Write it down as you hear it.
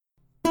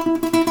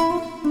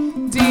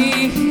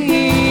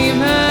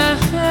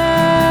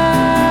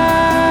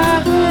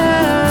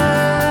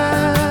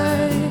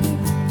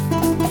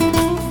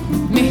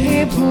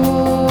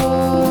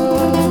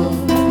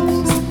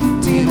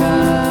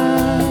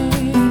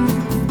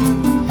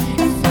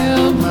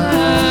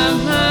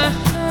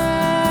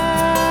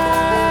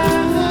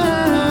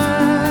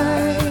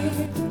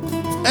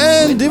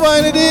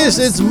Divine it is.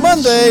 It's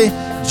Monday,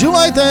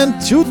 July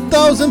 10th,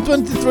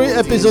 2023,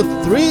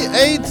 episode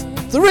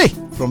 383.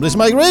 From this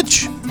Mike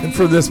Rich. And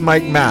from this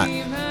Mike Matt.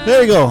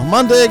 There you go,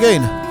 Monday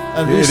again.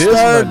 And we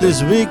start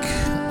this week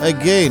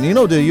again. You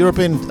know the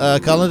European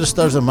calendar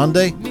starts on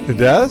Monday? It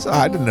does?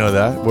 I didn't know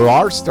that. Well,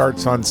 ours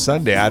starts on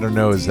Sunday. I don't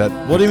know. Is that...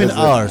 What do you mean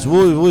ours?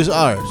 Who is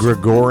ours?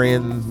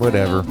 Gregorian,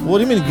 whatever. What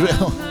do you mean?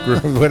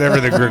 Whatever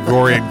the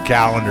Gregorian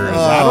calendar is.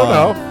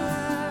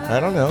 I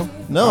don't know.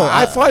 No,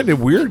 I find it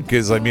weird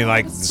because, I mean,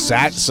 like,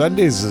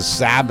 Sunday's a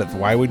Sabbath.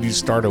 Why would you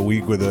start a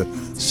week with a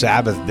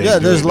Sabbath day? Yeah,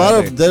 there's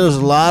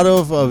a lot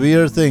of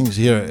weird things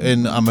here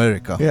in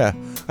America. Yeah.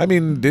 I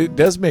mean, it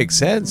does make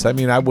sense. I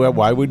mean,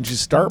 why wouldn't you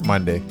start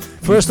Monday?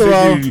 First of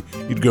all,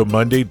 you'd go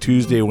Monday,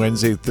 Tuesday,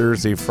 Wednesday,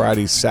 Thursday,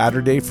 Friday,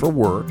 Saturday for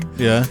work.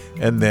 Yeah.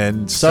 And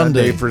then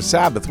Sunday for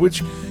Sabbath,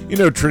 which, you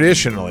know,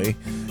 traditionally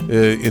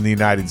in the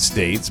United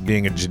States,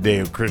 being a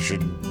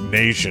Judeo-Christian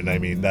nation, I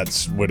mean,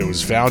 that's what it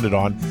was founded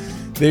on.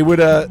 They would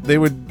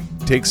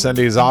take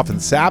Sundays off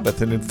and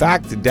Sabbath. And in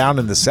fact, down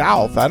in the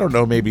South, I don't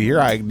know, maybe here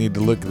I need to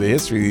look at the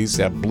history. They used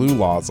to have blue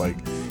laws, like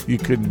you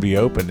couldn't be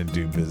open and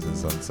do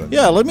business on Sunday.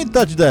 Yeah, let me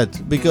touch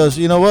that because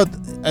you know what?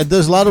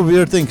 There's a lot of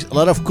weird things, a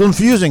lot of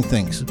confusing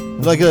things.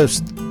 Like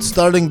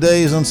starting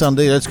days on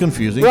Sunday, that's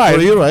confusing. Right.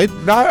 For you, right?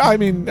 No, I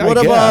mean, what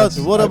about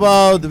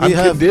I'm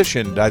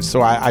conditioned.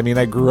 I mean,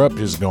 I grew up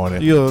just going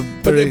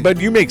it. But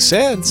you make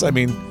sense. I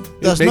mean,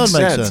 does not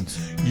make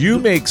sense. You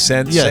make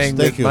sense saying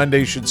that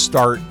Monday should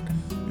start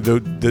the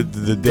day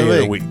of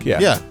the week. Yeah.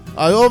 Yeah.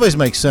 I always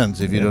make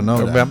sense if you don't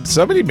know that.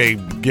 Somebody may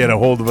get a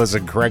hold of us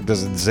and correct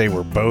us and say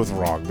we're both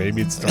wrong.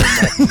 Maybe it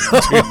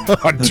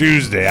starts on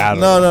Tuesday. I don't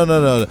know.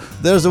 No.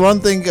 There's one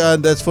thing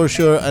that's for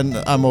sure, and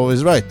I'm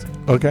always right.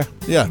 Okay.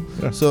 Yeah.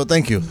 So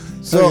thank you.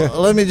 So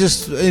let me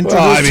just introduce.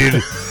 Well, I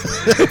mean,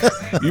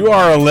 you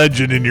are a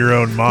legend in your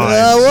own mind.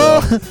 Yeah,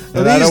 well,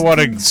 so, I don't want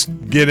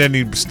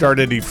to start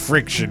any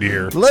friction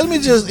here. Let me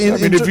just.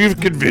 If you've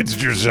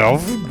convinced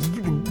yourself,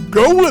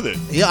 go with it.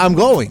 Yeah, I'm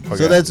going. Okay.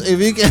 So that's if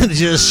you can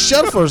just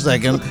shut for a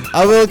second,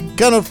 I will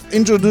kind of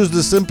introduce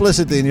the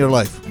simplicity in your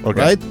life.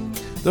 Okay. Right?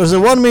 There's a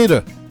 1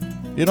 meter.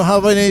 You know how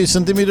many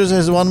centimeters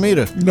has 1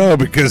 meter? No,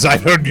 because I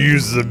don't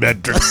use the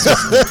metric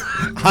system.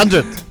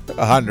 100.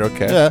 100,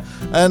 okay. Yeah,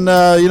 and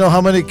you know how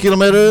many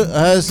kilometer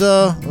has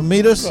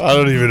meters? I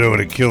don't even know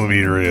what a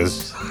kilometer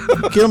is.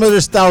 Kilometer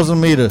is 1,000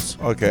 meters.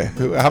 Okay.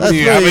 How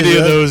many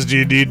of those do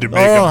you need to make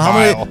a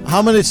mile?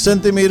 How many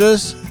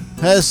centimeters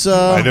has...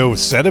 I know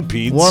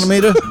centipedes. 1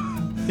 meter?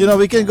 You know,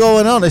 we can go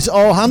on. It's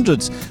all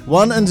hundreds.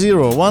 1 and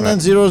 0. 1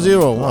 and 0,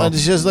 0. Oh. And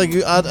it's just like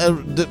you add,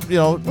 you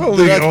know... Well,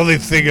 the only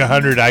thing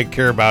 100 I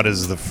care about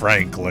is the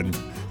Franklin.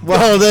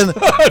 Well, then,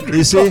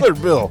 you see...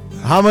 bill.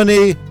 How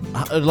many...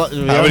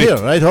 here,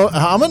 right?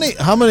 How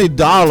many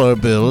dollar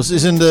bills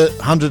is in the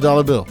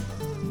 $100 bill?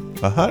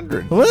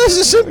 100. Well, this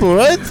is simple,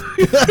 right?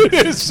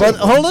 But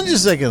hold on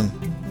just a second.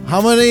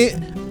 How many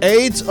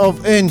eighths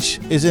of inch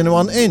is in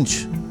 1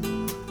 inch?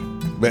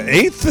 The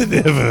eighth of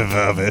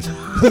it.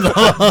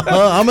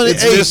 How many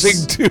it's eighths?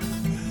 Missing 2.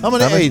 How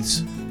many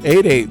eighths?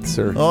 8 eighths,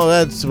 sir. Oh,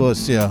 that's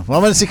yeah. How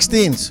many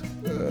sixteenths?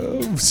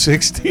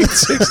 16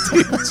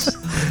 sixteenths.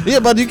 Yeah,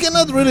 but you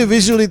cannot really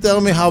visually tell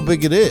me how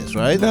big it is,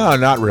 right? No,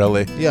 not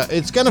really. Yeah,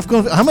 it's kind of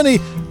how many?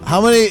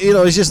 You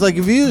know, it's just like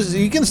if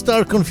you can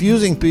start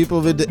confusing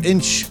people with the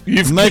inch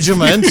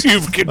measurements.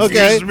 You've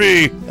confused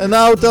me. And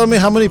now tell me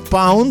how many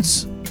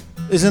pounds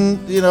is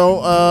in? You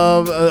know,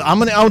 how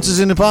many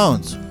ounces in the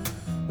pounds?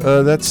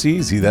 That's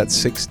easy. That's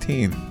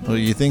 16. Oh,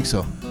 you think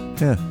so?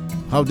 Yeah.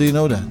 How do you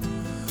know that?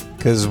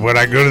 Because when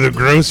I go to the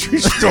grocery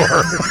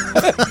store,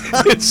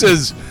 it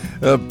says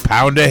a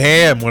pound of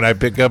ham when I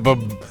pick up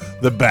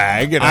the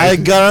bag. And I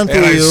guarantee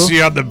I you.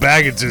 see on the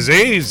bag it says,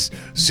 hey,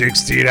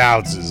 16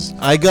 ounces.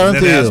 I guarantee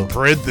and then it you. has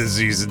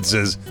parentheses and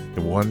says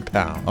 1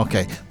 pound.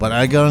 Okay, but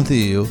I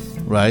guarantee you,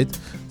 right,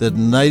 that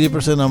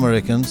 90%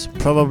 Americans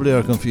probably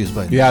are confused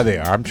by that. Yeah, they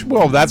are.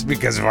 Well, that's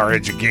because of our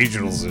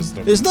educational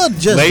system. It's not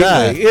just Lately,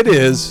 that. It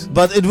is.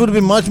 But it would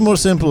be much more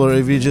simpler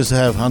if you just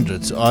have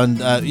hundreds on,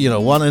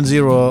 1 and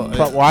 0.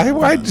 But why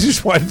not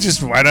just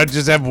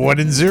have 1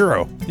 and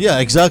 0? Yeah,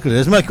 exactly.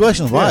 That's my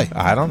question. Why?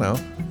 Yeah, I don't know.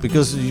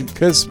 Because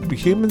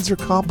humans are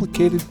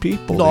complicated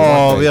people.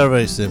 No, we are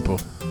very simple.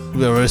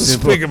 We are very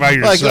simple. Think about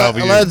yourself.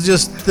 Let's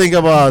just think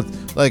about,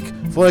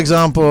 for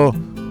example,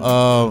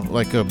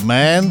 like a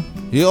man.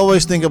 You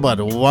always think about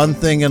one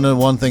thing and then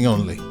one thing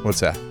only. What's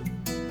that?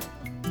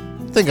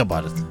 Think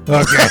about it.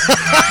 Okay.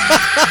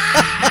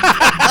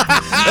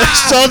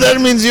 So that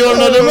means you are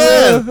not a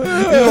man.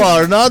 You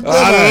are not the man.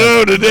 I don't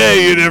know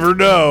today. You never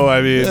know.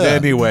 I mean,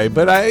 anyway.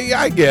 But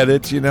I get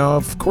it. You know,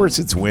 of course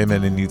it's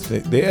women, and you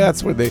think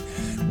that's what they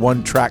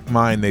one track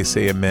mind. They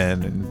say of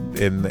men, and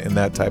and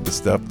that type of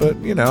stuff. But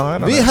I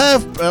don't We know.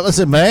 have, as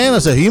a man,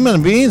 as a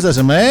human beings, as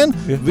a man,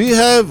 Yeah. we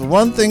have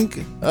one thing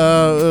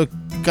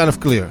kind of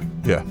clear.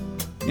 Yeah.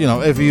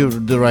 If you're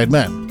the right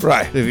man.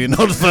 Right. If you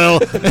not fell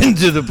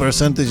into the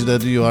percentage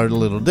that you are a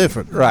little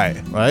different. Right.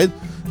 Right?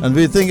 And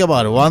we think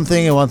about it, one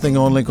thing and one thing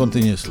only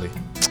continuously.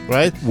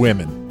 Right?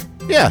 Women.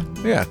 Yeah.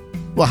 Yeah.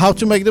 Well, how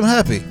to make them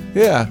happy?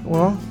 Yeah.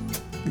 Well,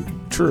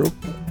 true.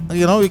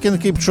 You can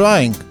keep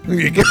trying.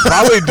 You could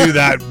probably do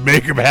that.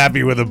 Make them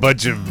happy with a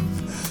bunch of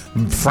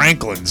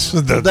Franklins.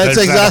 That's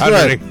exactly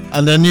right.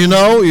 And then you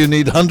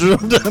need 100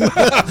 of them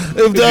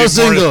if they're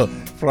single.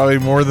 Probably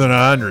more than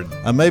 100.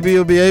 And maybe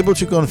you'll be able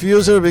to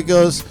confuse her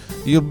because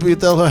you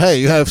tell her, hey,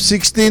 you have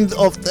 16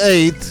 of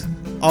 8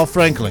 of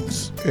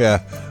Franklins. Yeah.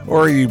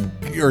 Or you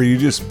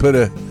just put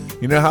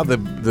you know how the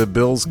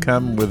bills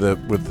come with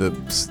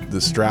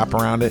the strap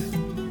around it?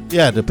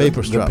 Yeah, the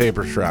paper strap. The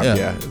paper strap. Yeah.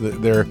 Yeah.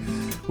 They're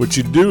what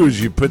you do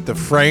is you put the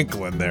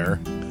Franklin there.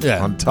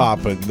 Yeah. On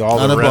top and all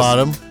On the the rest,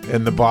 bottom.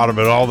 and the bottom,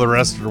 and all the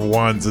rest are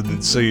ones, and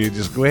then so you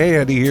just go, hey,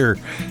 honey, here,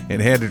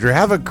 and hand it to her.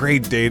 Have a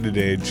great day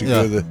today, and she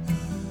Yeah.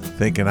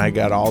 thinking I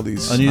got all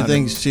these. And you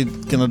think she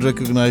cannot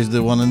recognize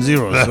the 1 and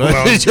 0s, right?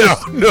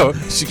 Well, no.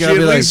 She gotta at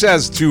be least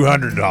has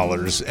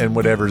 $200 and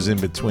whatever's in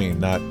between.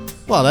 Not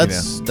Well,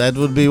 that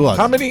would be what?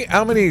 how many.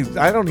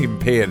 I don't even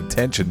pay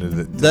attention to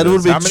the. That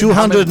would be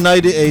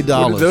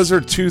 $298. Those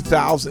are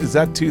 2,000. Is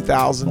that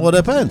 2,000? Well,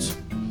 depends.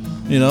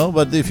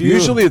 But if you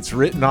Usually it's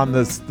written on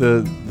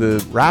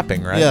the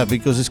wrapping, right? Yeah,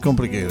 because it's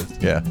complicated.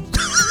 Yeah.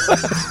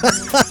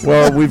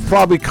 Well, we've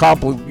probably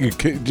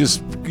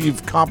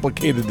you've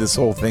complicated this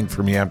whole thing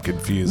for me. I'm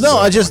confused.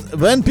 No,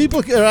 when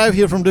people arrive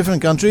here from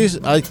different countries,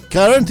 I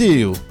guarantee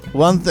you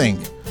one thing,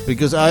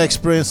 because I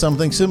experienced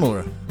something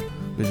similar,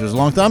 which was a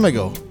long time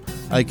ago.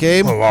 I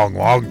came a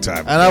long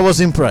time. and I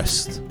was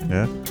impressed.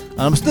 Yeah.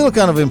 And I'm still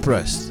kind of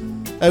impressed.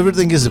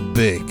 Everything is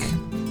big.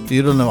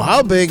 You don't know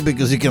how big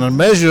because you cannot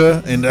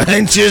measure in the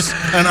inches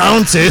and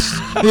ounces.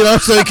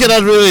 So you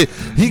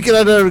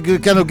cannot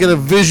kind of get a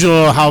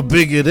visual of how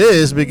big it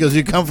is because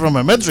you come from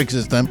a metric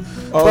system.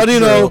 Oh, But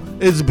true.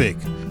 it's big.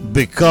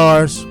 Big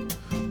cars,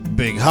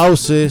 big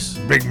houses,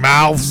 Big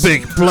mouths.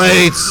 big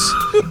plates,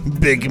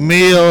 big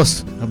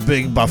meals,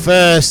 big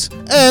buffets,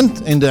 and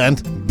in the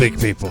end, big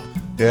people.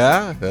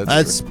 Yeah.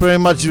 That's pretty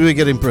much what we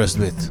get impressed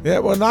with. Yeah,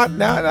 well, not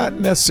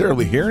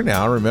necessarily here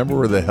now. Remember,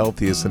 we're the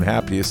healthiest and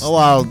happiest. Oh,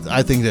 well,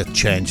 I think that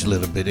changed a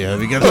little bit. Yeah,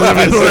 we get a little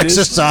bit more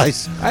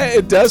exercise.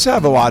 It does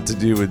have a lot to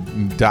do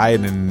with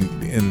diet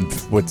and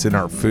what's in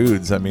our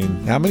foods. I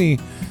mean,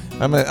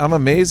 I'm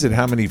amazed at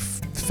how many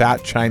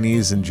fat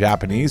Chinese and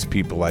Japanese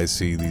people I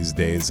see these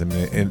days.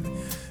 And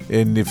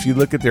if you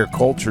look at their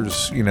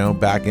cultures,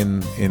 back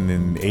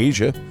in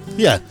Asia.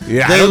 Yeah,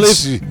 Yeah,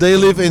 they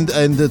live in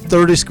the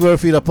 30 square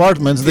feet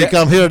apartments. They Yeah.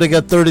 come here, they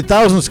get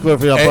 30,000 square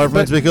feet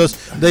apartments because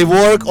they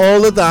work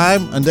all the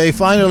time and they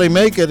finally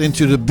make it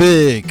into the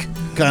big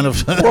kind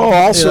of. Well,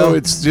 also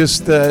it's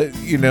just the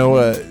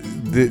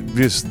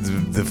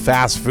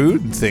fast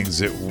food and things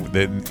that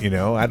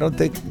I don't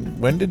think,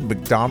 when did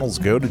McDonald's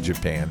go to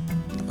Japan?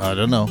 I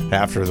don't know.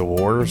 After the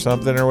war or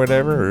something or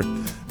whatever.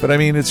 But I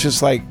mean, it's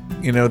just like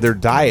their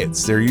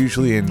diets. They're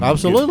usually in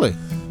Absolutely.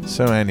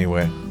 So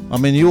anyway. I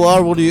mean, you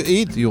are what you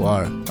eat. You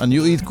are, and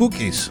you eat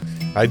cookies.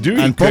 I do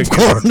And eat cookies.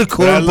 popcorn, the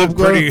corn I look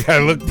popcorn. I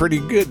look pretty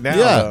good now.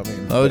 Yeah, I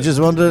mean, I was just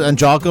wondering, and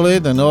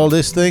chocolate and all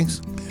these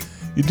things.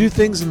 you do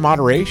things in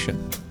moderation.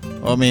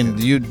 I mean,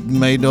 you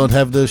may not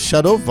have the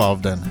shut-off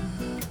valve then.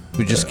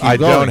 You just keep I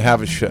going. don't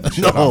have a shut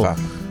No. off.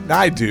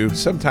 I do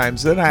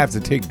sometimes. Then I have to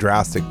take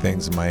drastic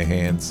things in my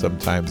hands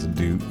sometimes and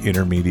do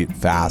intermediate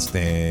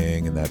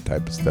fasting and that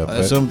type of stuff.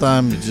 But,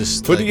 Sometimes you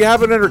just. but you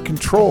have it under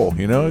control.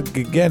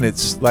 Again,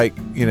 it's like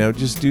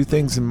just do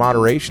things in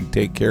moderation.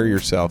 Take care of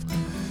yourself.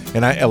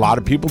 And a lot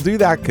of people do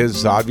that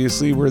because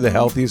obviously we're the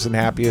healthiest and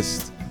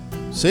happiest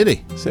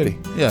city. city.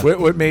 Yeah.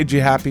 What made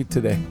you happy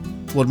today?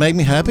 What made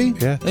me happy?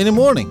 Yeah. In the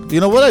morning. You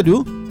know what I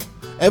do?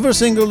 Every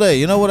single day.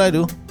 You know what I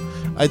do?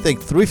 I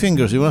take 3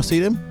 fingers. You want to see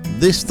them?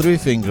 These 3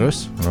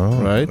 fingers.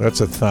 Right?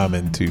 That's a thumb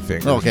and 2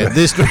 fingers. Okay,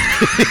 this 3.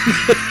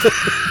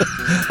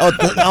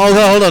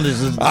 Hold on.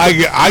 This is, I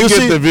You get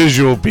see- the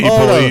visual people.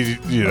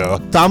 Oh,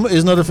 thumb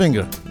is not a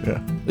finger. Yeah.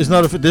 It's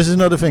not a. This is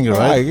not a finger,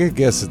 right? I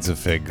guess it's a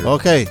finger.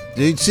 Okay.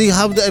 Do you see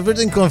how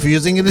everything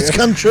confusing in this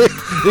country?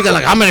 You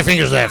got how many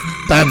fingers left?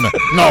 10.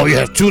 No, you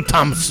have 2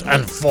 thumbs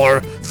and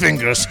 4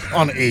 fingers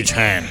on each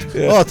hand.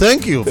 Yeah. Oh,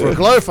 thank you for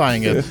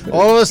clarifying it.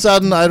 All of a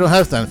sudden, I don't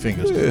have 10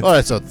 fingers. All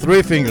right, so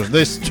 3 fingers.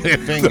 This 3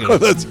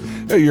 fingers.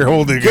 You're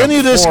holding. Can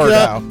you 4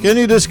 now.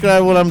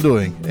 describe what I'm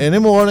doing? In the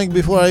morning,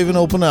 before I even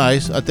open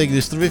eyes, I take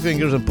these 3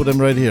 fingers and put them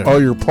right here. Oh,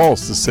 your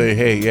pulse to say,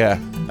 hey, yeah,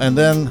 And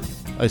then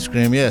I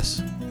scream,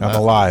 yes. I'm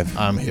alive.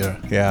 I'm here.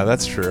 Yeah,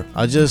 that's true.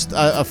 I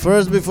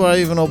first, before I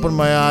even open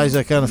my eyes,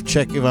 I kind of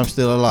check if I'm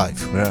still alive.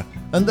 Yeah.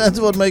 And that's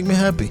what makes me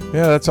happy.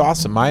 Yeah, that's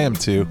awesome. I am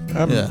too.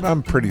 Yeah. I'm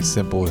a pretty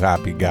simple,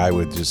 happy guy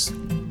with just,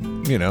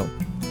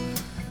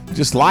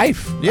 just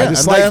life. Yeah, I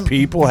just and like then-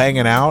 people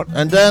hanging out.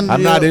 And then I'm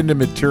you not know, into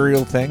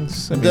material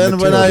things. I mean, then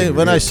when material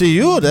I things are see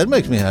you, that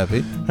makes me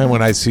happy. good. And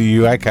when I see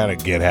you, I kind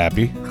of get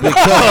happy.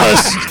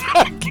 Because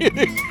I'm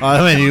kidding.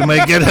 I mean, you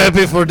may get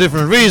happy for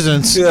different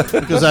reasons.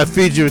 Because I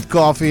feed you with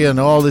coffee and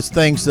all these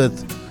things that,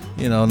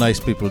 nice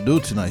people do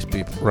to nice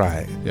people.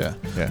 Right. Yeah.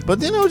 Yeah. But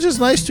just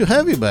nice to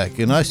have you back.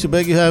 Nice to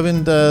have you have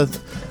in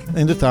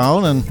the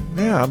town, and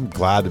Yeah, I'm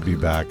glad to be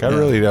back. I Yeah.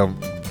 really don't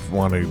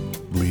want to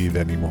leave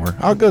anymore.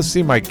 I'll go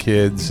see my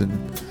kids, and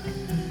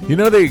you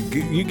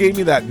gave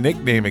me that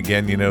nickname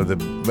again.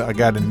 I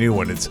got a new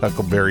one. It's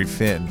Huckleberry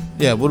Finn.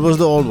 yeah. What was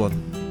the old one?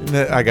 And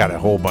I got a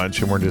whole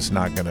bunch, and we're just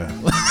not gonna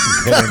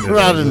get into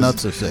Rather those. not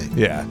to say.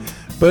 Yeah,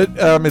 but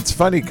it's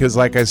funny because,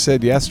 like I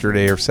said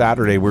yesterday or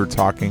Saturday, we were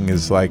talking.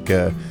 Is like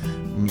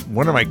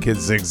one of my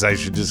kids thinks I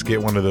should just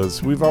get one of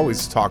those. We've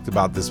always talked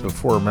about this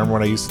before. Remember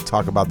when I used to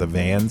talk about the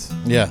vans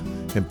Yeah.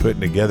 and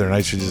putting together, and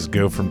I should just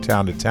go from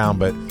town to town,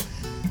 but.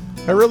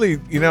 I really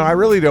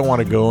don't want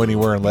to go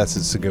anywhere unless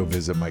it's to go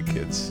visit my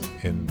kids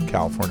in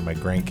California, my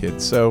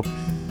grandkids. So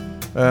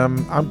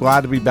I'm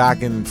glad to be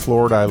back in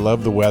Florida. I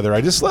love the weather.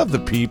 I just love the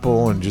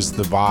people and just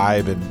the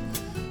vibe, and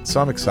so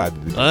I'm excited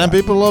to be And back.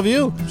 people love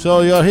you. So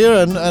you're here,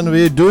 and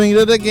we're doing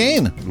it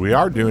again. We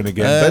are doing it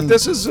again, And- but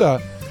this is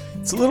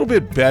it's a little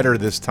bit better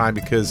this time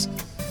because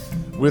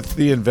with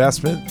the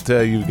investment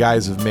you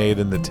guys have made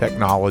in the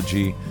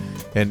technology.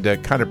 And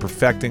kind of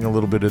perfecting a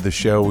little bit of the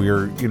show.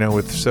 We're,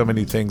 with so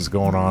many things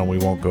going on, we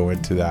won't go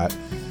into that.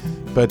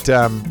 But,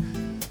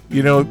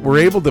 we're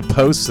able to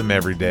post them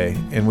every day,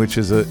 and which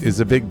is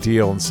a big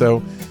deal. And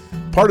so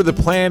part of the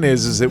plan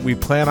is that we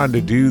plan on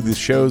to do the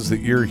shows that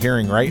you're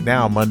hearing right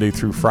now, Monday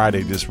through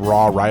Friday, just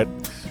raw, right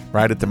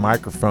at the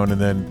microphone. And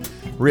then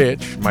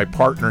Rich, my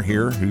partner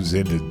here, who's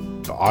into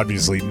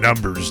obviously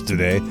numbers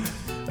today,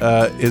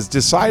 is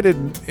decided,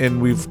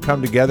 and we've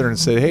come together and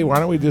said, hey, why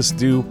don't we just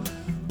do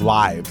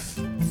live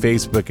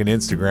Facebook and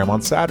Instagram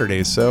on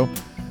Saturdays? So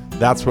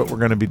that's what we're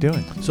going to be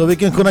doing. So we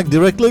can connect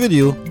directly with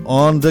you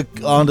on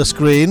the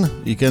screen.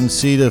 You can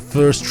see the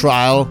first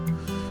trial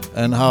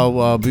and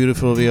how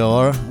beautiful we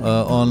are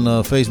on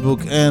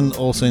Facebook and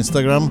also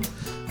Instagram.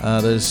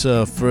 This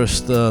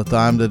first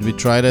time that we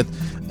tried it,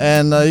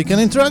 and you can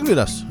interact with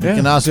us. Yeah. You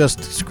can ask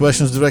us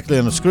questions directly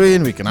on the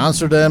screen. We can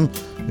answer them.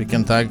 We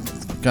can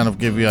kind of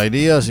give you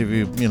ideas if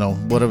you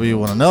whatever you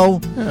want to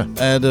know. Yeah.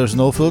 And there's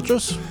no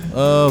filters.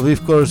 We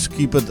of course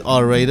keep it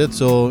R-rated,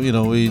 so we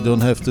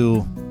don't have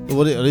to.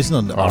 It's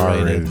not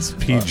R-rated. It's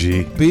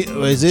PG.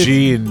 Is it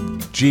G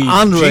and G.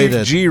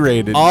 Unrated.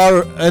 G-rated.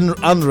 R and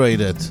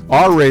unrated?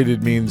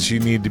 R-rated means you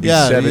need to be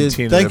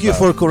 17 and Thank you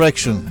above. for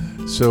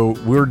correction. So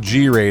we're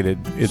G-rated.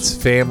 It's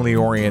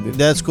family-oriented.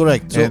 That's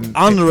correct. So And-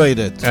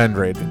 unrated.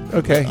 Unrated.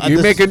 Okay. I You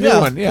just- make a new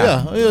one.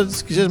 Yeah.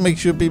 Just make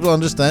sure people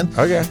understand.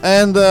 Okay.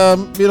 And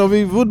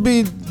we would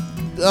be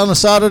on a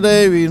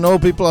Saturday. We know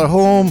people are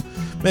home,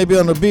 maybe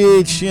on the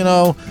beach.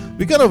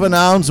 We kind of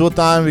announce what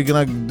time we're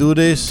gonna do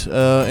this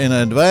in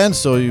advance,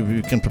 so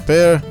you can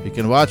prepare. You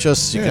can watch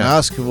us. You can Yeah.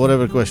 ask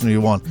whatever question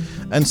you want.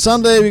 And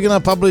Sunday we're gonna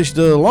publish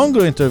the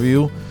longer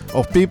interview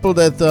of people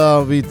that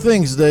we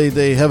think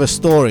they have a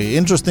story,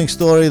 interesting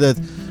story that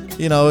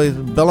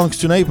it belongs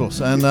to Naples.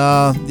 And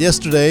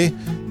yesterday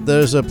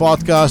there's a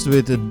podcast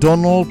with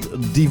Donald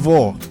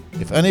DeVoe.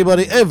 If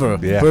anybody ever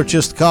Yeah.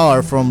 purchased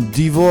car from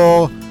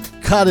DeVoe,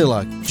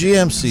 Cadillac,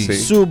 GMC,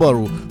 See.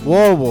 Subaru,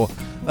 Volvo,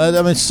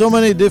 so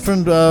many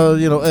different.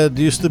 It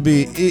used to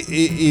be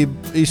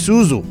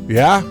Isuzu.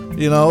 Yeah.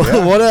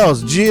 Yeah. What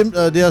else?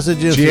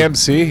 GMC.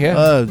 GMC.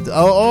 Yeah.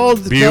 All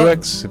the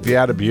Buicks. If you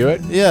had a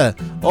Buick. yeah,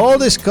 all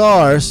these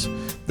cars,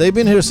 they've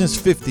been here since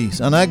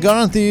 50s, and I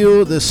guarantee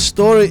you the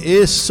story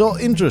is so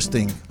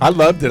interesting I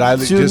loved it. I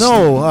to just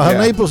know how yeah.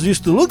 Naples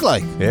used to look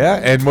like. Yeah,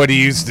 and what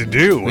he used to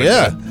do.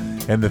 Yeah.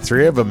 And the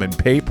three of them in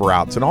paper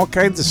routes and all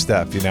kinds of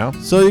stuff,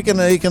 So you can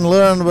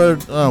learn where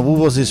who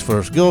was his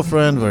first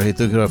girlfriend, where he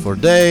took her for a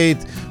date,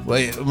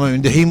 where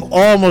he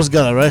almost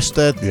got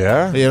arrested.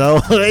 Yeah.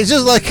 It's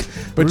just like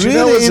But really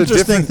it was a interesting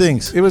different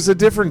things. It was a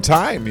different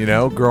time,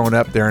 growing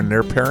up there, and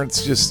their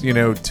parents just,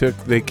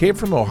 they came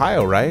from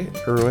Ohio, right?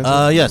 Or was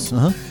it? Yes.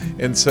 Uh-huh.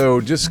 And so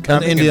just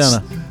coming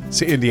Indiana.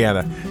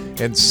 Indiana,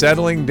 and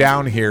settling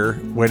down here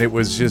when it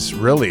was just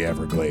really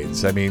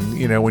Everglades. I mean,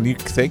 when you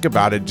think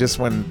about it, just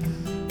when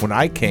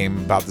I came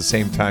about the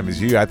same time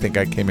as you, I think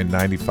I came in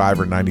 95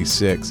 or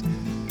 96.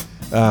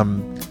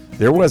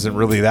 There wasn't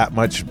really that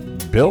much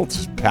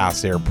built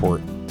past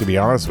airport, to be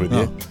honest with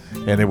you.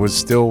 And that was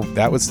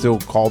still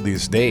called the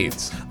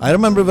Estates. I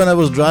remember when I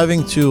was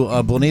driving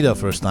to Bonita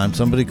first time,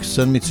 somebody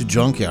sent me to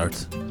Junkyard,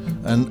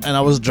 and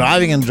I was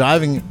driving, and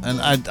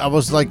I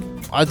was like,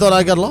 I thought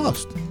I got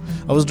lost.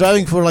 I was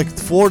driving for like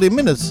 40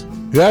 minutes,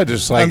 Yeah,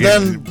 just like And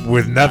then-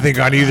 with nothing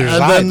on either and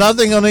side. then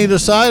nothing on either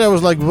side. I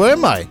was like, where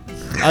am I?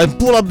 I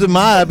pull up the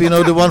map,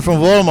 the one from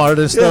Walmart,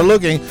 and start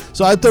looking.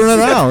 So I turn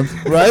around,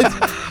 right?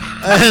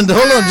 And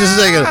hold on just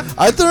a second.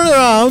 I turn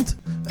around,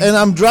 and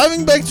I'm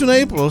driving back to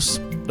Naples,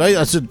 right?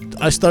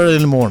 I started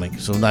in the morning,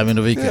 so I'm in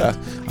the weekend.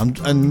 Yeah.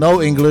 I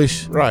know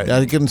English. Right.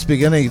 I couldn't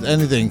speak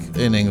anything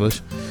in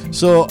English.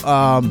 So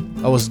I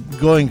was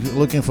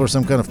looking for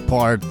some kind of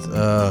part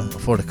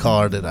for the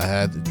car that I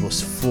had. It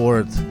was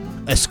Ford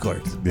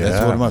Escort. Yeah,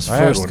 That's what my I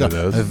had first one car. of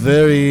those. A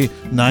very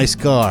nice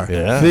car.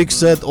 Yeah. Fix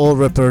set, all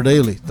repair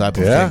daily type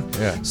of Yeah,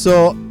 thing. yeah.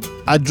 So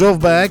I drove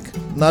back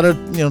another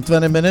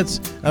 20 minutes.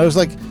 I was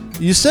like,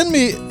 you send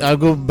me, I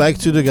go back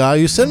to the guy,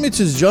 you send me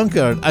to his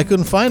junkyard. I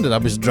couldn't find it. I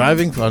was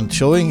driving and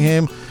showing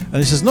him, and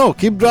he says, no,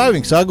 keep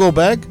driving. So I go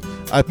back.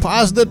 I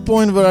pass that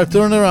point where I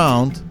turn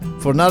around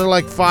for another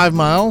like 5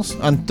 miles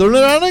and turn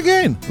around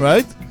again,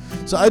 right?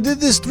 So I did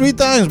this 3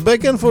 times,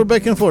 back and forth,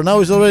 back and forth. Now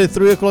it's already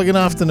 3 o'clock in the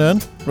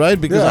afternoon, right?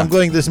 Because Yeah. I'm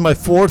going, this is my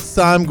 4th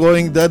time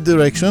going that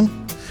direction.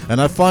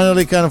 And I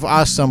finally kind of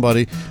asked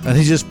somebody, and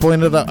he just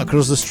pointed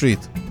across the street.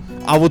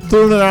 I would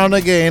turn around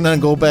again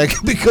and go back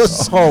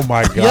because, Oh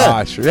my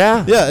gosh.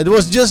 Yeah. yeah, it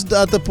was just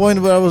at the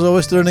point where I was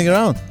always turning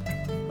around.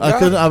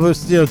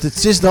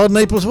 It's just how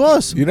Naples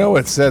was. You know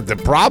what's that? The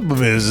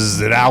problem is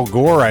that Al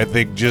Gore, I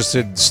think, just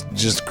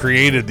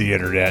created the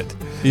internet.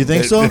 You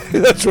think so?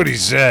 That's what he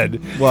said.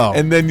 Wow.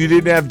 And then you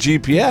didn't have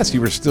GPS.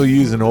 You were still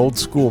using old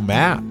school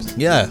maps.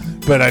 Yeah.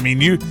 But I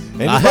mean,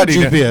 I had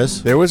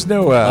GPS. There was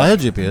no. I had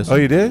GPS. Oh,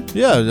 you did?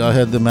 Yeah, I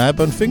had the map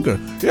and finger.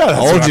 Yeah, that's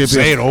Old what I'm GPS.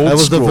 saying. Old That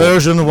was school. the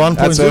version 1.0.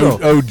 That's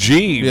OG.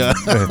 Yeah.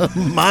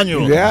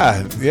 Manual.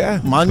 Yeah,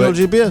 yeah. Manual But,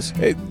 GPS.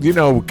 hey,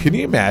 can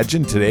you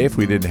imagine today if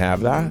we didn't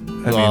have that?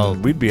 I Well-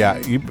 mean, we'd be out.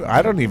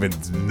 I don't even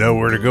know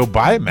where to go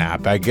buy a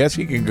map. I guess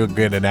you can go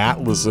get an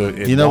atlas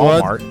at You know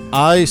Walmart. what?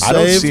 I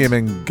don't see saved.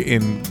 them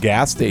in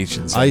gas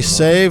stations. I anymore.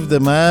 saved the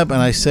map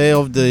and I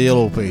saved the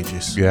yellow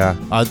pages. Yeah.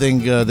 I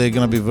think they're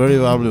gonna be very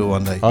valuable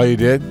one day. Oh, you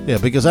did? Yeah,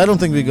 because I don't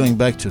think we're going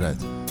back to that.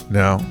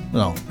 No.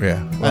 No.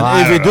 Yeah.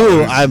 And if we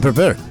do, I'm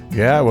prepared.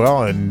 Yeah.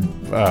 Well, and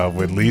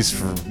at least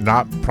for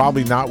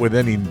probably not with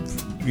any,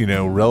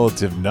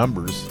 relative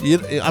numbers.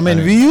 I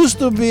mean, we used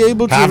to be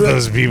able to. Half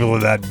those people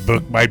in that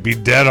book might be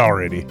dead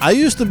already. I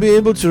used to be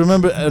able to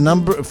remember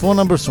phone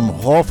numbers from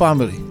whole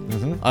family.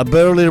 Mm-hmm. I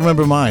barely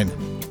remember mine.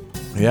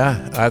 Yeah,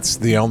 that's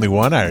the only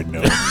one I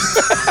know.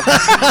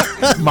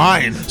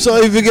 Mine. So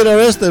if you get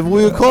arrested,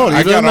 will you call? You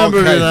I don't got all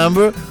remember the kinds-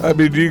 number? I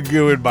mean, you can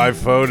go in my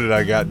phone and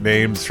I got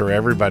names for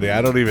everybody.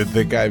 I don't even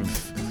think I've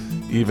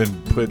even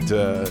put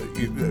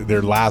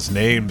their last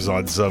names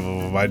on some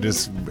of them. I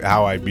just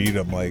how I beat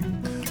them, like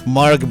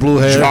Mark Blue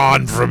Hair.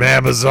 John from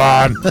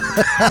Amazon.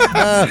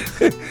 I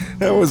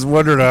was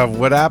wondering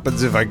what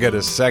happens if I get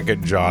a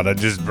second John. I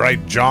just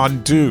write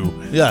John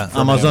 2. Yeah,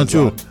 from Amazon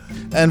too.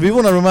 And we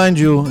want to remind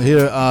you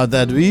here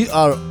that we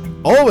are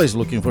always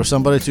looking for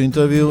somebody to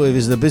interview. If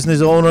it's the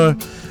business owner,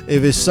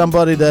 if it's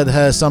somebody that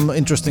has some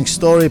interesting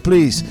story,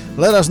 please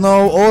let us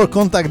know or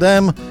contact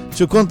them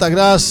to contact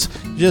us.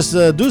 Just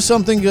do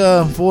something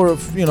for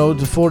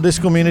this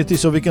community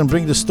so we can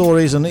bring the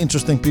stories and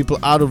interesting people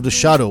out of the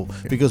shadow,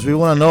 because we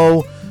want to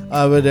know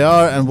where they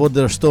are and what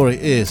their story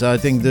is. I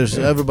think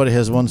everybody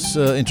has one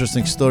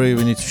interesting story.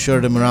 We need to share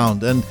them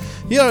around, and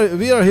we are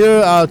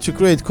here to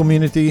create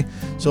community.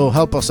 So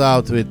help us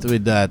out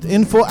with that.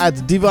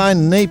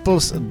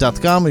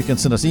 info@divinenaples.com. You can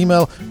send us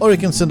email or you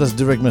can send us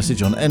direct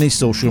message on any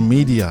social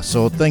media.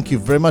 So thank you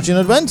very much in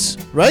advance,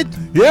 right?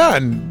 Yeah,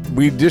 and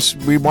we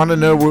want to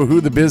know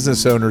who the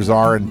business owners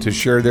are and to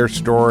share their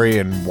story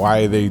and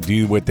why they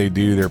do what they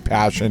do, their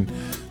passion,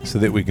 so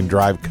that we can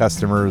drive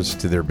customers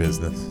to their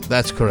business.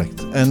 That's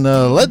correct. And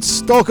let's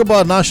talk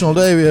about National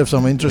Day. We have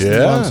some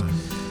interesting ones.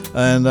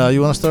 And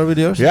you want to start with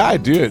yours? Yeah, I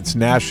do. It's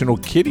National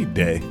Kitty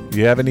Day. Do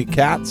you have any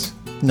cats?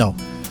 No.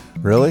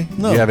 Really?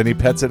 No. Do you have any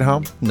pets at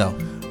home? No.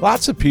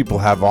 Lots of people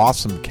have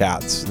awesome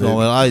cats. No,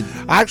 well,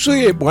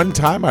 Actually, at one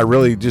time, I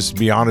really, just to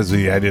be honest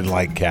with you, I didn't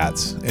like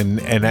cats. And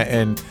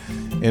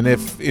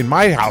if in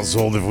my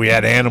household, if we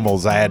had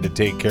animals, I had to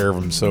take care of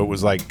them. So it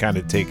was like kind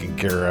of taking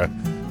care of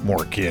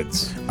more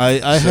kids.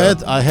 I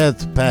had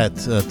pet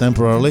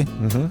temporarily,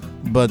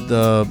 but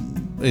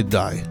it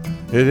died.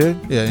 It did?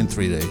 Yeah, in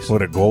 3 days.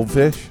 What, a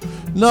goldfish?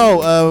 No,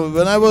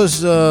 when I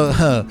was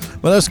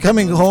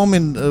coming home,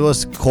 and it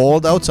was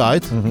cold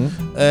outside,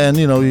 and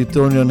you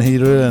turn on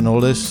heater and all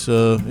this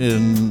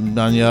in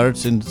 9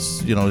 yards, and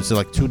it's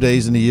like 2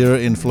 days in a year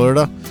in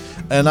Florida,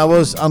 and I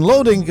was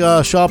unloading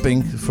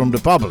shopping from the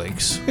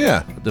Publix.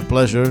 Yeah. The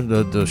pleasure,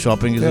 the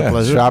shopping is a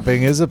pleasure.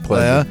 Shopping is a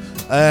pleasure.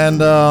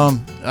 And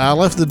I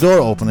left the door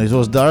open. It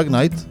was dark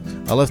night.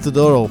 I left the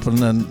door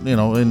open, and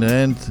in the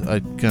end, I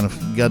kind of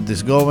got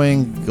this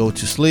going, go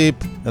to sleep,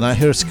 and I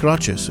hear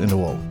scratches in the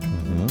wall.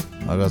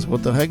 I go,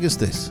 what the heck is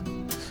this?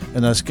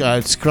 And it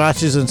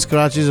scratches and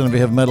scratches, and we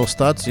have metal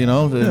studs, in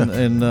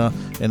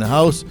the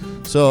house.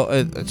 So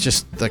it's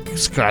just like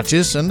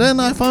scratches, and then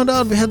I found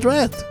out we had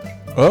rat.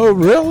 Oh,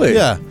 really?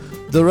 Yeah.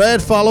 the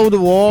rat followed the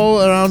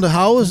wall around the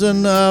house,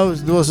 and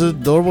the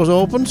door was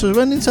open, so it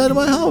went inside of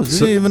my house.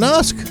 Didn't even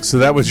ask. So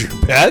that was your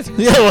pet?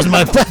 Yeah, it was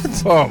my pet.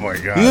 Oh my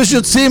God! You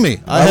should see me.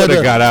 I would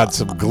have got out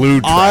some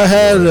glue. I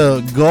had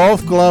a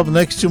golf club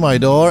next to my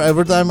door.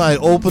 Every time I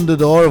opened the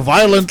door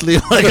violently,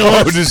 like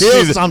I was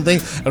steal something,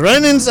 I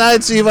ran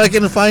inside, see if I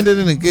can find it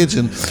in the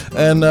kitchen,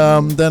 and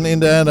then in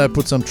the end I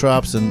put some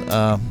traps and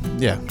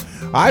yeah.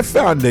 I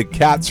found that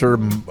cats are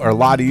a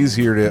lot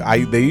easier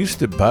to. They used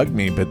to bug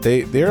me, but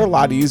they're a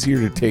lot easier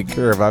to take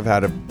care of. I've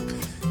had a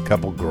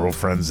couple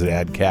girlfriends that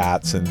had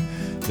cats, and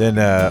then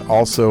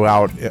also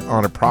out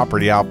on a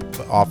property out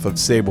off of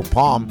Sable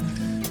Palm,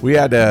 we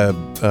had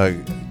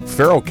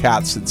feral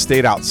cats that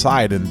stayed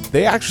outside, and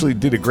they actually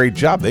did a great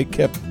job. They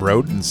kept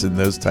rodents and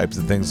those types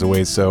of things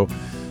away. So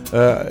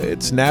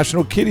it's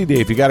National Kitty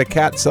Day. If you got a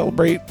cat,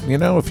 celebrate.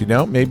 If you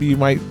don't, maybe you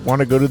might want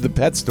to go to the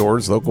pet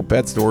stores, local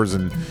pet stores,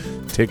 and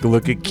take a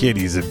look at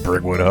kitties at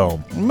Brickwood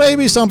Home.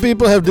 Maybe some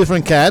people have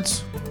different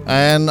cats,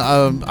 and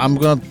I'm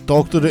going to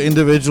talk to the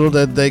individual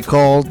that they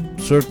call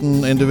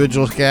certain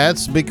individual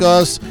cats,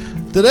 because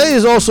today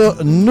is also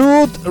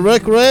Nude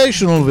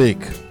Recreational Week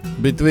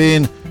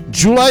between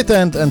July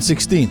 10th and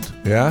 16th.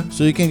 Yeah?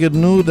 So you can get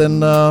nude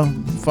and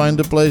find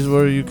a place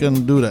where you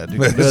can do that. You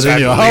can Is do it in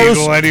your that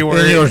legal house,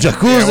 anywhere? in your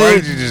jacuzzi. Yeah, why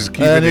don't you just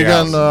keep it in your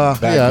house,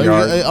 backyard?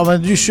 I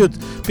mean, you should.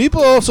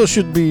 People also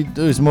should be.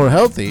 It's more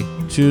healthy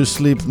to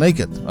sleep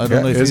naked. I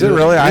don't know if is you it do.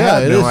 really? I Yeah,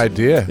 had it no is.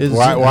 idea. It's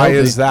Why healthy.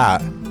 is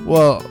that?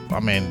 Well,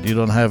 I mean, you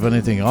don't have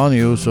anything on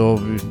you, so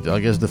I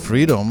guess the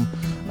freedom.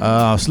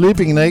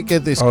 Sleeping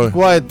naked is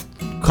quite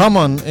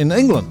common in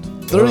England.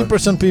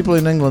 30% people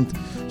in England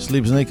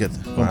sleeps naked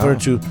compared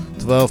to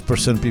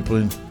 12% people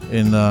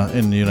in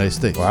the United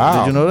States.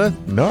 Wow. Did you know that?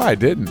 No, I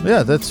didn't.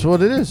 Yeah, that's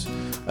what it is.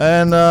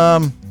 And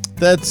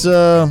that's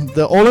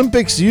the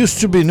Olympics used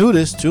to be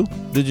nudist too.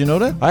 Did you know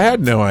that? I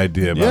had no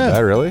idea about that,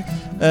 really.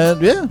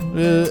 And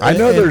I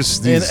know there's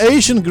these... In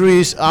ancient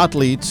Greece,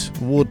 athletes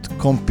would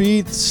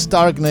compete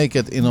stark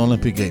naked in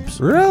Olympic Games.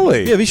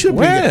 Really? Yeah, we should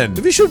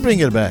bring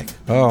it back.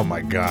 Oh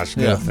my gosh,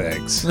 no Yeah.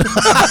 thanks.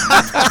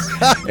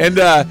 And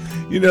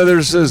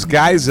there's those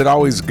guys that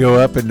always go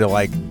up into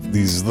like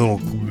these little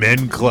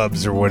men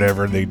clubs or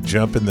whatever, and they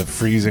jump in the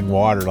freezing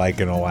water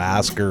like in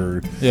Alaska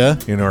or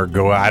or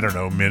go, I don't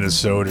know,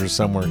 Minnesota or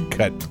somewhere, and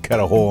cut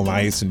a hole in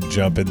ice and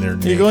jump in there.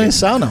 You go in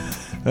sauna.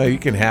 You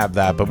can have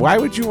that, but why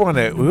would you want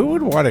to? Who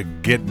would want to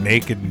get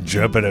naked and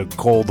jump in a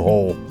cold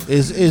hole?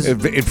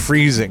 It's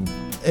freezing.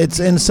 It's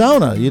in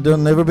sauna.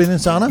 Never been in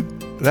sauna?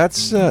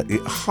 That's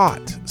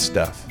hot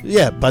stuff.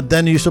 Yeah, but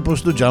then you're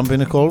supposed to jump in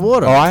the cold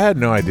water. Oh, I had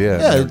no idea.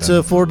 Yeah, it's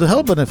for the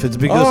health benefits,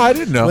 because I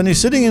didn't know. When you're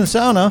sitting in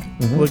sauna,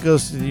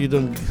 because you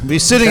don't be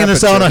sitting in a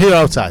sauna here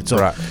outside. So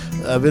right.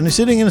 When you're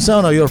sitting in a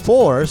sauna, your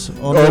pores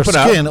on your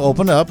skin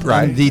open up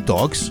and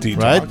detox,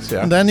 right?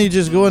 Yeah. And then you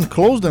just go and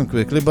close them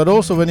quickly. But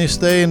also when you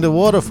stay in the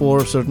water for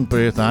a certain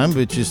period of time,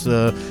 which is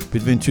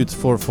between 2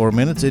 to 4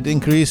 minutes, it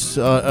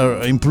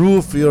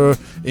improve your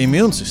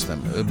immune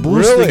system,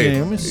 boosting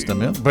your immune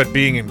system. Yeah. But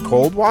being in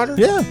cold water?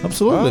 Yeah,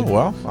 absolutely. Oh,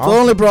 well, the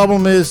only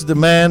problem is the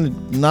man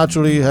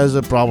naturally has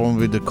a problem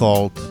with the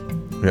cold.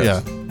 Yes.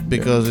 Yeah,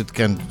 because it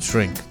can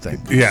shrink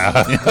things. Yeah.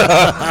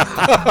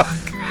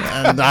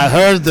 And I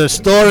heard the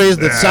stories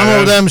that some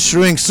of them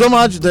shrink so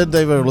much that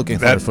they were looking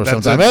for some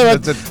time.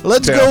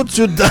 Let's go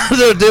to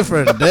another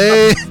different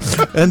day.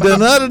 And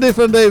another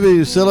different day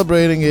we're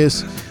celebrating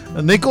is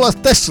Nikola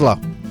Tesla.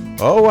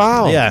 Oh,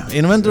 wow. Yeah,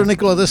 inventor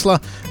Nikola Tesla.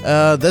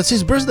 That's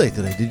his birthday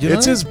today. Did you know?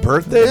 It's his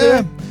birthday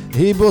Yeah. today?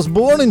 He was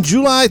born in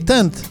July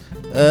 10th,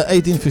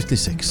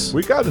 1856.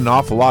 We got an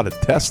awful lot of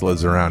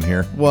Teslas around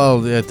here.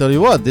 Well, I tell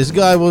you what, this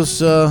guy was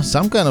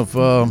some kind of...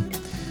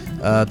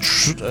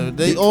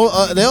 they all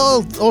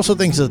also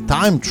think he's a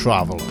time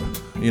traveler.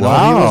 You know,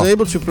 Wow. he was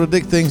able to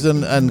predict things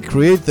and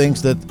create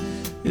things that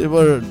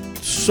were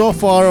so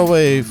far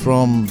away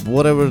from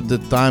whatever the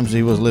times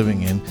he was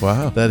living in.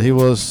 Wow. That he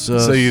was.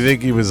 So you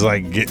think he was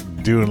like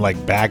doing like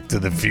Back to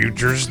the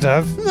Future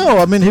stuff? No,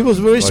 I mean he was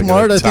very Like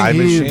smart. a I think time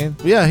he. machine?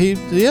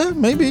 Yeah,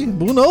 maybe.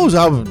 Who knows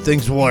how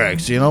things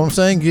works? You know what I'm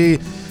saying?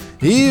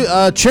 He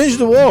changed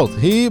the world.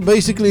 He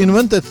basically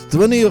invented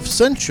 20th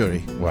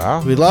century.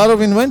 Wow. With a lot of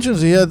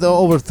inventions. He had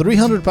over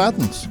 300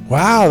 patents.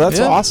 Wow, that's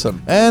Yeah.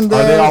 awesome. And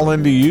are they all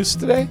into use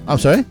today? I'm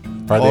sorry?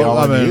 Are they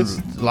all in use?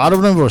 A lot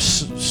of them were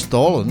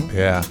stolen.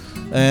 Yeah.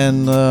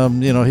 And,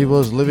 he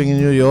was living in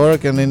New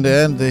York, and in the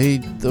end, he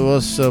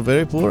was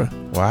very poor.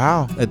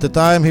 Wow. At the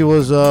time, he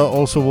was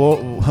also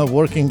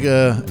working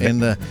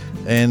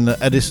in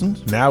Edison.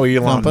 Now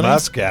Elon company.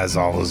 Musk has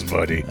all his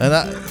money. And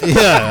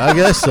I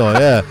guess so,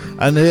 yeah.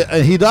 And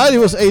he died, he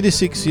was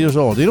 86 years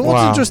old. You know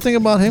what's interesting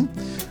about him?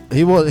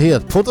 He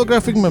had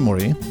photographic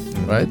memory,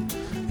 right?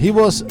 He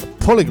was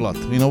polyglot.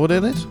 You know what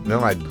that is?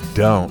 No, I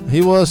don't.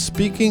 He was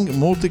speaking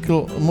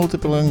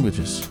multiple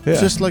languages,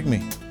 just like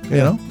me. You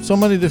know, so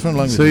many different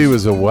languages. So he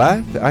was a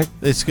what?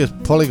 It's just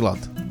polyglot.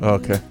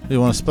 Okay. You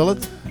want to spell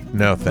it?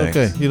 No, thanks.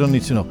 Okay, you don't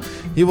need to know.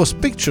 He was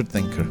picture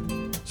thinker.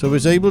 So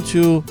he's able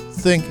to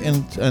think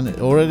and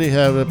already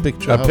have a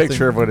picture. A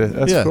picture of what it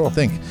is. That's cool.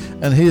 Think.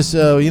 And his,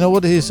 you know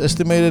what his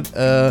estimated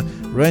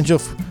range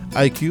of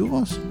IQ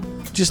was?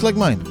 Just like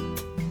mine.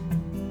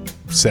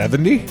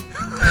 70?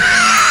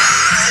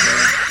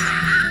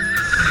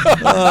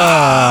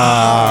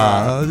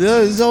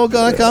 Yeah, it's all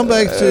gonna come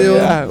back to you.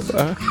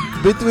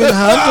 Between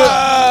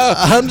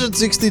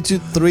 160 to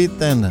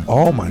 310.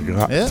 Oh my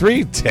God. Yeah.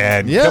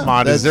 310. Yeah, Come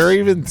on. Is there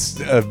even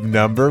a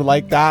number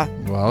like that?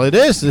 Well, it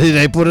is.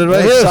 They put it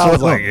right It here. sounds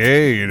so- like,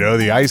 hey, you know,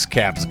 the ice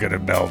cap's going to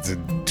melt in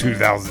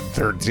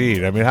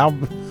 2013. I mean, how?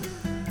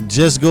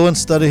 Just go and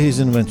study his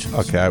inventions.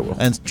 Okay, I will.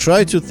 And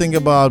try to think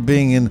about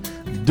doing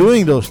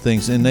those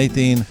things in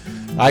 18.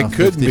 I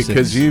couldn't 56.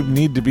 because you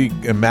need to be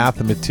a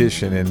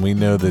mathematician, and we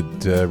know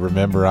that,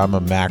 remember, I'm a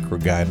macro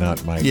guy,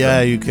 not micro.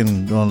 Yeah, you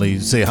can only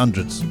say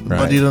hundreds, but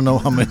Right. you don't know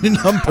how many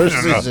numbers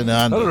is in I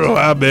hundreds. don't know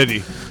how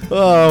many.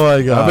 Oh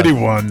my God! How many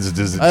ones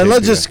does it take?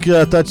 Let's you?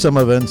 just touch some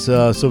events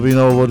so we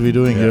know what we're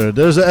doing here.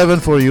 There's an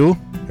event for you.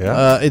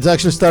 Yeah. It's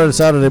actually started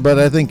Saturday, but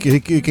I think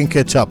you can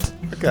catch up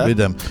with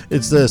them.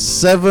 It's the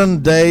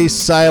 7-day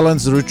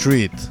silence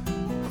retreat.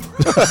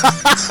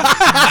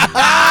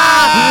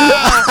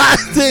 I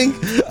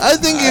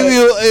think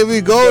if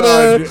you go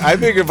there, I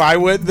think if I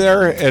went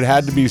there, it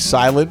had to be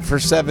silent for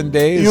 7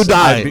 days. You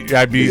die.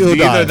 I'd be You either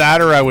die.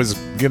 that or I was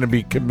gonna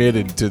be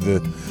committed to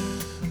the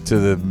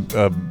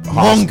monk.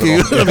 hospital.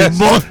 You're gonna be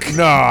monk.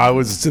 No, I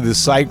was to the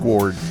psych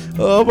ward.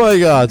 Oh my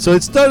God! So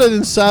it started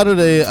on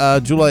Saturday,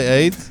 July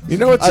 8th. You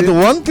know what's at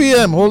 1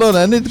 p.m. Hold on,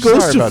 and it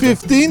goes Sorry to about that.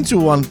 15 to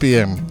 1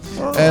 p.m.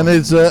 And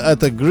it's at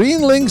the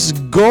Green Links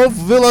Golf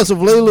Villas of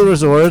Layla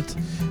Resort.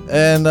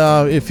 And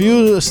if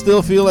you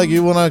still feel like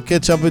you want to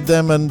catch up with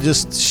them and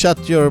just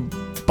shut your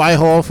pie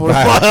hole for a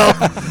while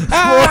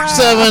for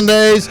 7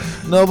 days,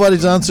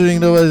 nobody's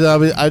answering.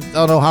 I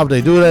don't know how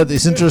they do that.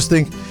 It's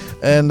interesting.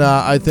 And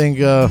I think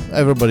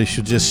everybody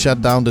should just shut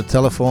down the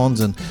telephones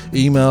and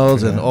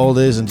emails and all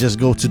this and just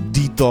go to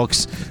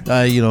detox,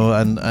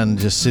 and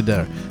just sit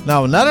there.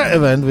 Now, another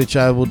event which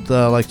I would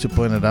like to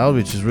point it out,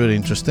 which is really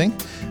interesting,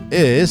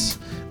 is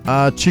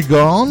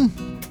Qigong,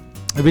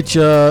 which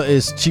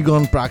is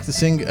Qigong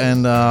practicing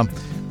and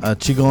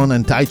Qigong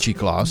and Tai Chi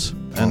class.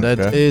 And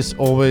that is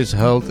always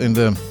held in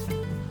the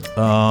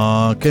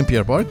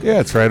Kempier Park. Yeah,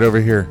 it's right over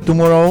here.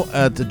 Tomorrow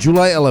at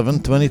July 11,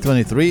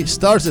 2023.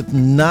 Starts at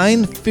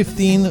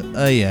 9:15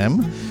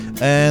 a.m.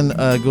 and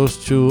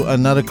goes to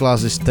another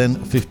class is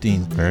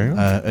 10:15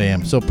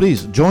 a.m. So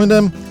please join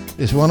them.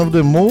 It's one of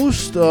the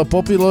most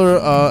popular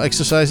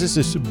exercises.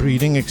 It's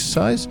breathing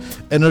exercise,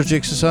 energy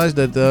exercise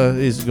that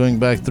is going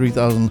back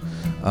 3,000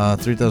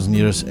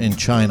 years in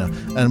China.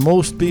 And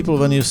most people,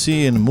 when you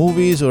see in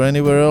movies or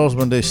anywhere else,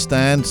 when they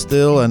stand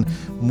still and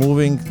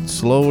moving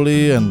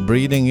slowly and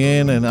breathing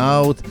in and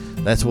out,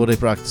 that's what they're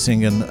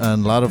practicing. And a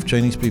lot of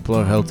Chinese people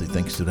are healthy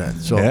thanks to that.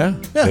 So yeah,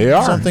 they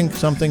are. Something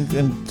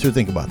to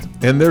think about.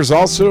 And there's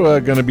also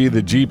going to be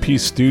the GP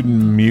student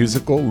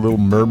musical Little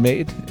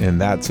Mermaid, and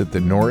that's at the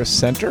Norris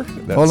Center.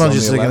 That's Hold on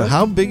just a 11th. second.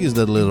 How big is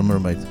that Little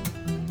Mermaid?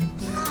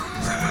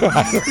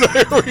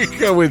 There we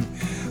go with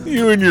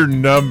you and your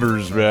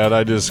numbers, man.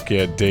 I just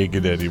can't take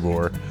it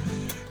anymore.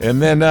 And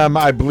then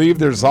I believe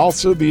there's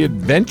also the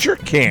Adventure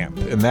Camp,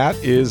 and that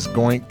is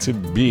going to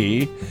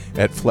be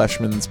at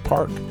Fleshman's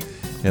Park.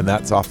 And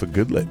that's off of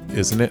Goodlet,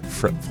 isn't it?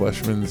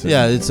 Fleshman's.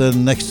 Yeah, it's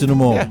next to the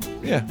mall.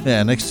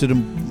 Yeah. Next to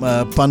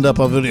the Panda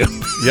Pavilion.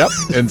 Yep.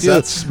 And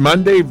that's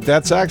Monday.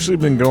 That's actually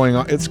been going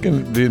on. It's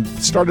going to be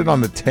started on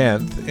the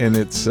 10th, and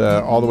it's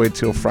all the way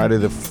till Friday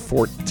the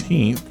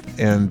 14th.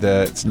 And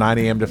it's 9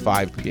 a.m. to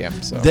 5 p.m.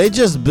 So They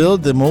just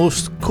built the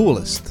most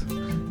coolest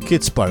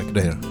kids park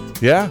there.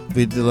 yeah,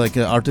 With like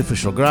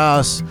artificial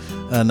grass,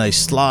 nice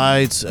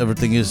slides,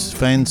 everything is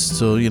fenced,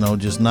 so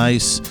just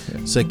nice,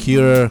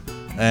 secure.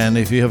 And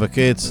if you have a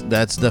kid,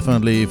 that's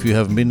definitely, if you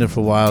haven't been there for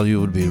a while, you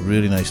would be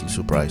really nicely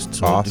surprised.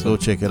 So Awesome. go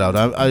check it out.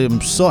 I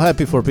am so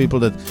happy for people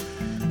that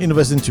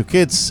invest into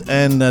kids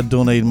and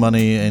donate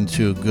money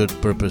into good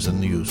purpose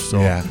and use. So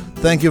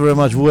thank you very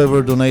much,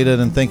 whoever donated,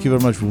 and thank you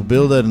very much who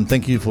built it, and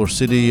thank you for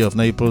City of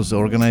Naples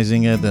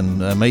organizing it and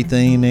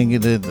maintaining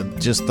it.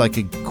 Just like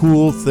a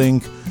cool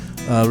thing.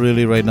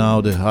 Really, right now,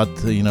 the hot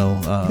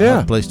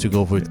place to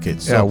go with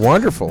kids. yeah, So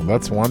wonderful.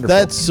 That's wonderful.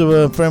 that's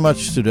very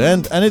much to the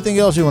end. Anything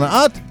else you want to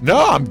add? No,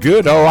 I'm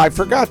good. Oh, I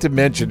forgot to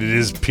mention it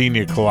is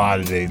Pina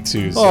Colada Day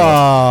too. So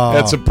Oh.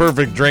 that's a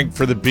perfect drink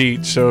for the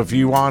beach. So if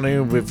you want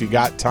to, if you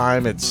got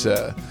time, it's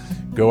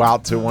go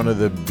out to one of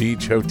the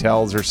beach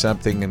hotels or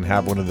something and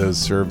have one of those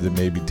served, and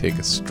maybe take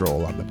a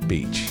stroll on the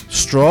beach.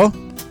 Straw?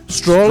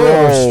 Stroller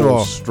or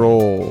straw?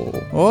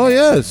 Stroll. Oh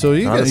yeah, so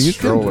you Not a you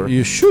stroller. can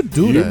you should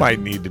do You that.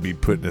 might need to be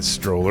put in a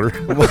stroller.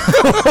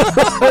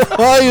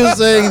 Why are you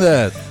saying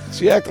that?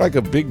 You act like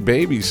a big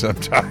baby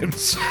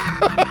sometimes.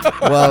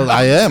 Well,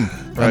 I am,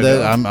 Right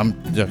and I'm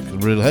just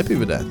really happy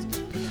with that.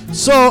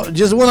 So,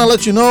 just want to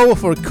let you know,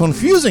 for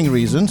confusing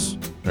reasons,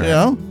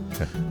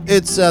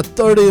 it's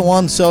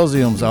 31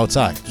 Celsius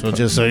outside. So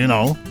just so you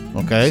know,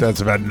 okay. So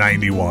that's about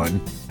 91.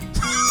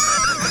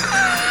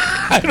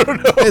 I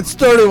don't know. It's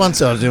 31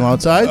 Celsius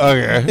outside.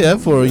 Okay. Yeah,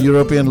 for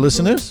European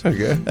listeners.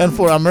 Okay. And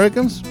for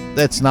Americans,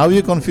 that's now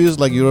you're confused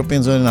like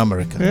Europeans are in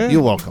America. Yeah.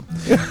 You're welcome.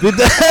 With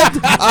that,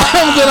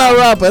 I'm going to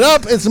wrap it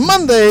up. It's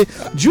Monday,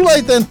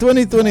 July 10,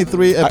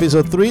 2023,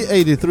 episode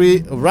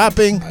 383,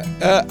 wrapping.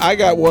 I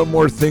got one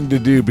more thing to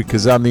do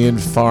because I'm the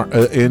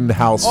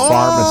in-house pharmacist.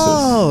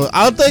 Oh,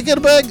 I'll take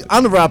it back.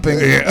 Unwrapping.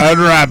 Yeah,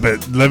 unwrap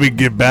it. Let me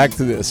get back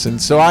to this.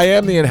 And so I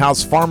am the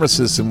in-house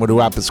pharmacist, and what do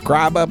I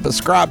prescribe? I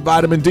prescribe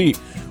vitamin D.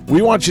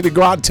 We want you to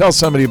go out and tell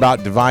somebody about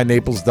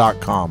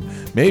DivineNaples.com.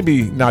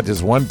 Maybe not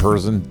just one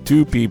person,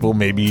 2 people,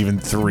 maybe even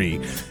 3.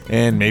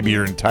 And maybe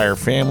your entire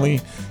family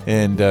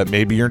and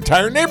maybe your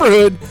entire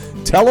neighborhood.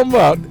 Tell them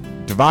about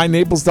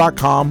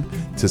DivineNaples.com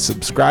to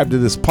subscribe to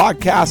this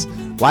podcast.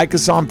 Like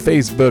us on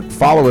Facebook.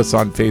 Follow us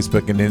on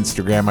Facebook and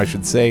Instagram, I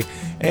should say.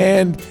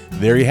 And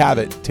there you have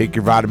it. Take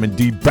your vitamin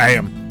D.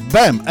 Bam.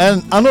 Bam.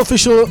 And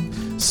unofficial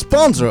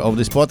sponsor of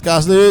this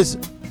podcast is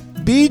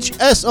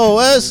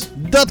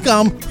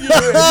BeachSOS.com. We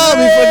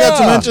forgot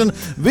to mention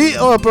we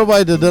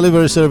provide the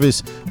delivery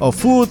service of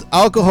food,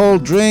 alcohol,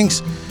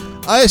 drinks,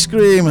 ice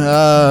cream,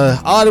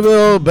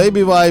 Audible,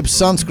 baby wipes,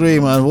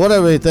 sunscreen, and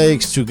whatever it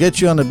takes to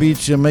get you on the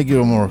beach and make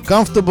you more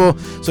comfortable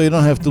so you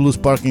don't have to lose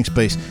parking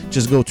space.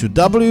 Just go to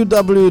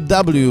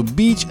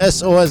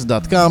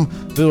www.beachsos.com.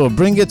 We will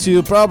bring it to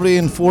you probably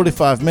in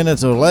 45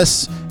 minutes or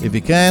less if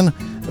you can,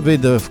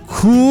 with a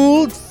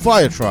cool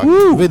fire truck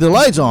with the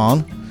lights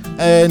on.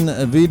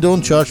 And we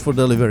don't charge for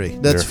delivery.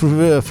 That's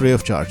free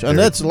of charge. And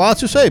that's a lot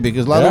to say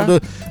because a lot of the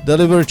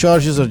delivery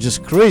charges are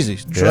just crazy.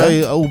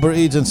 Try Uber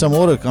Eats and some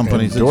other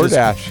companies. And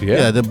DoorDash,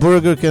 yeah, the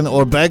burger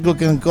or bagel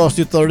can cost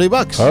you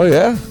 $30. Oh,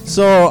 yeah.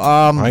 So,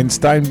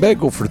 Einstein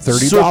Bagel for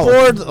 $30.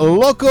 Support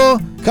local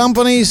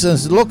companies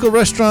and local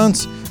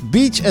restaurants,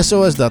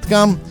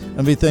 beachsos.com.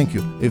 And we thank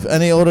you. If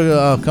any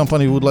other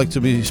company would like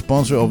to be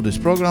sponsor of this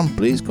program,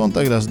 please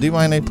contact us,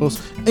 Divine Naples,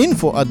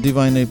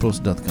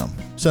 info@divinenaples.com.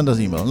 Send us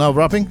email. Now,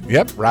 wrapping?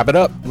 Yep, wrap it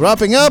up.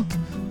 Wrapping up.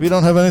 We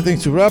don't have anything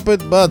to wrap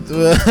it, but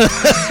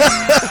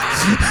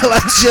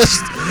let's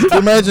just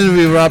imagine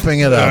we're wrapping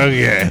it up.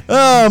 Okay.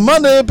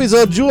 Monday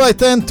episode, July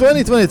 10,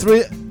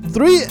 2023,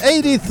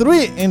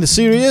 383 in the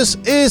series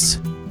is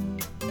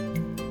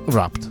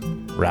wrapped.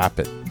 Wrap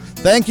it.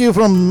 Thank you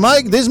from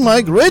Mike. This is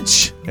Mike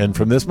Rich. And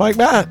from this Mike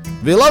Matt.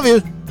 We love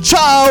you.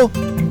 Ciao.